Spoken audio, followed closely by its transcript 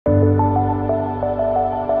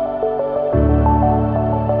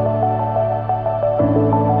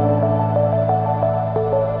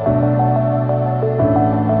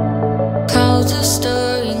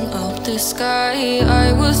sky.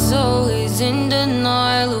 I was always in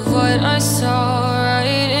denial of what I saw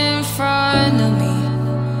right in front of me.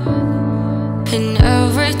 And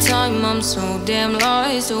every time I'm so damn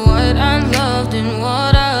lost to what I loved and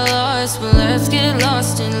what I lost. But let's get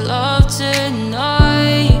lost in love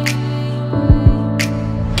tonight.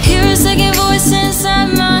 Hear a second voice inside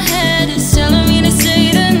my head, it's telling me to say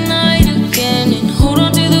the night again, and hold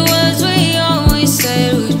on to the words we always said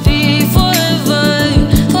would be forever,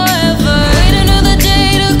 forever. Wait another day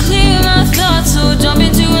to clear my thoughts, so jump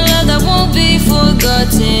into a love that won't be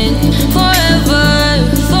forgotten. Forever,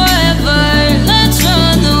 forever, let's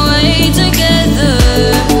run away together.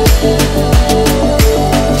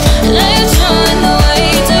 Let's run away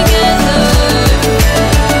together.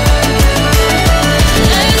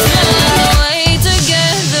 Let's run away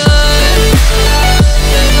together.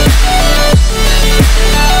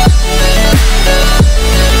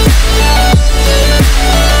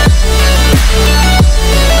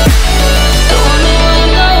 I wanna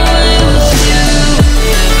run away with you.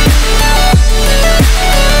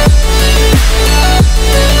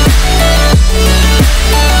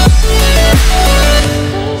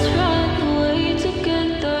 Let's run away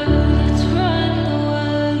together. Let's run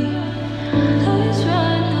away. Let's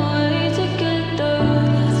run away together.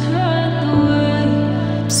 Let's run away.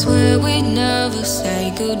 Swear we'd never say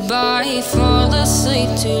goodbye. Fall asleep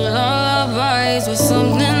to lullabies with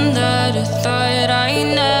something that I thought I'd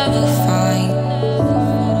never find.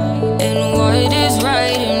 And what is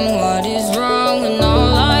right and what is wrong, and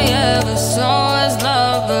all I ever saw was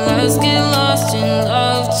love. But let's get lost in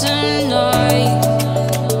love tonight.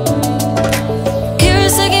 Hear a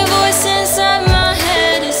second voice inside my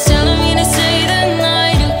head, it's telling me to say the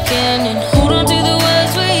night again, and hold on to the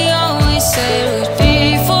words we always said would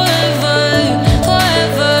be forever,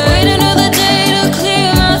 forever. Wait another day to clear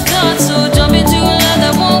my thoughts, so jump into a love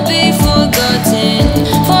that won't be forgotten.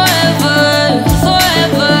 Forever.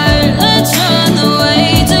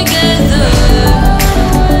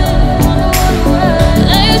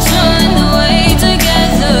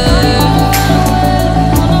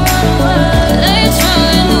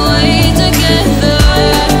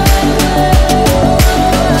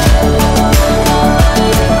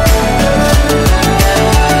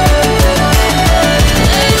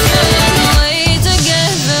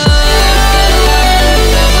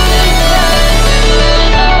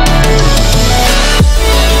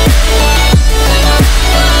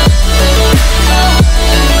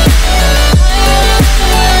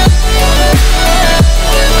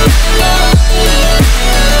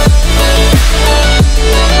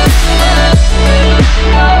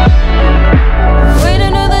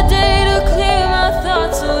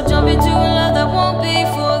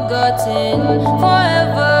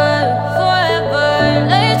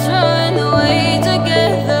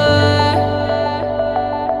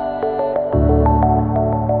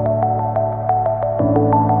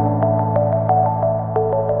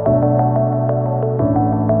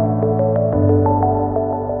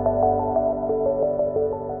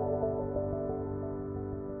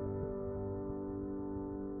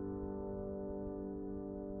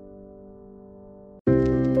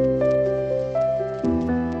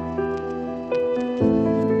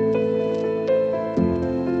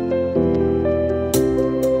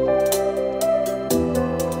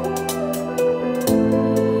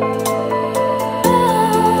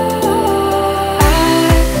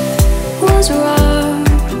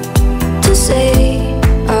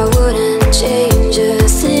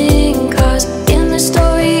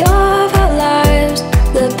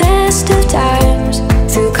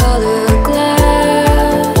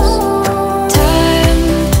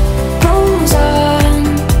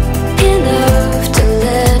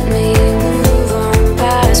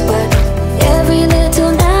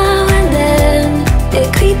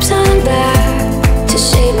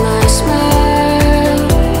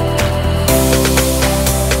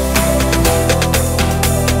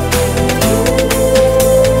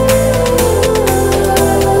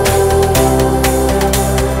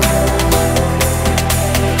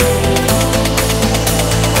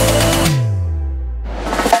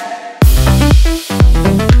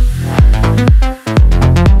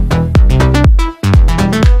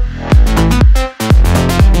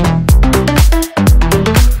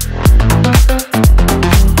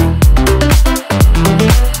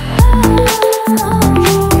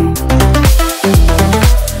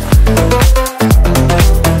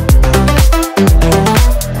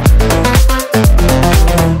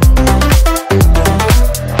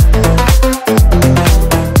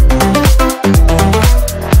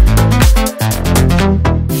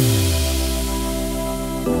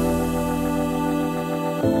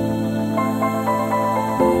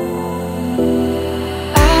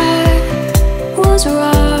 was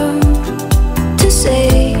wrong to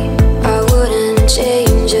say. I wouldn't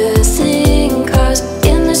change a thing, 'cause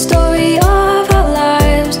in the story of our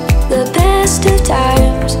lives, the best of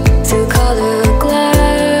times through color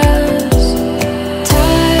glass.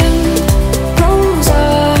 Time rolls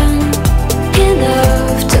on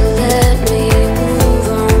enough to let me move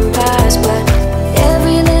on past, but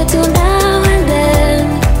every little now and then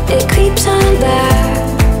it creeps on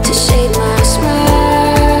back to shade my smile.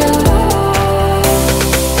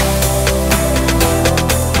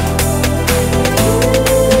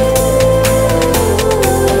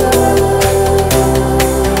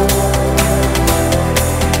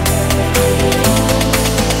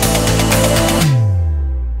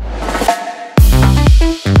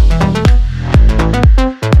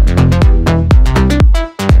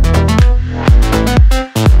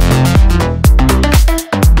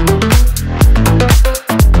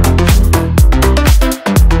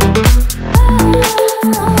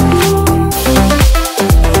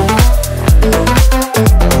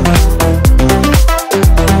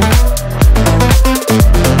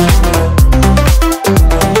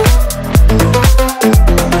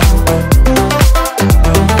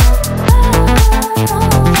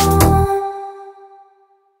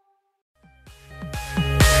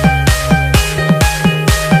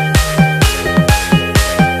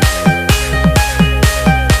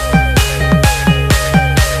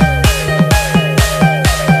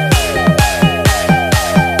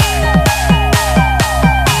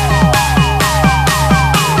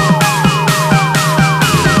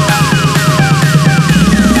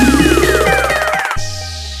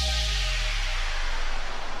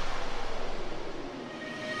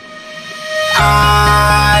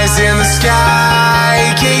 Eyes in the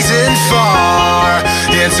sky, gazing far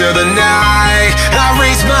into the night. I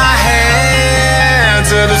raise my hand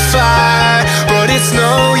to the fire, but it's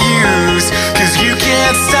no use, 'cause you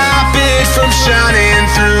can't stop it from shining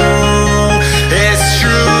through. It's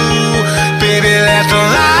true, baby, let the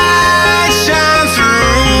light shine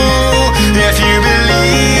through. If you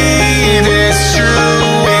believe it's true,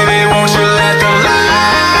 baby, won't you let the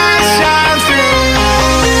light shine through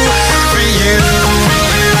for you.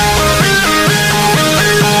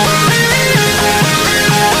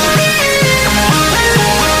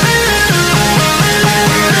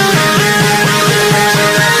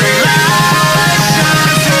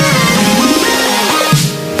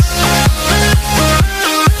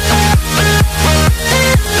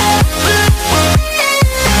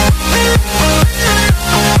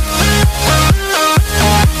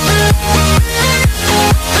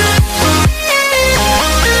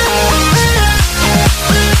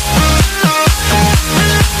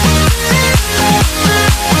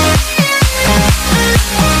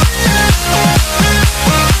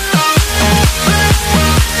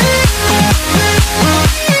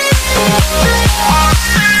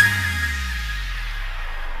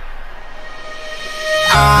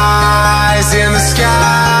 Eyes in the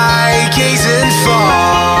sky, gazing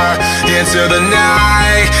far into the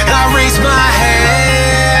night. I raise my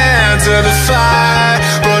hand to the fire,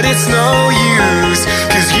 but it's no use,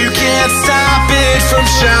 'cause you can't stop it from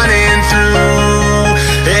shining through.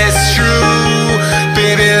 It's true,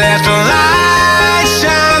 baby, let the light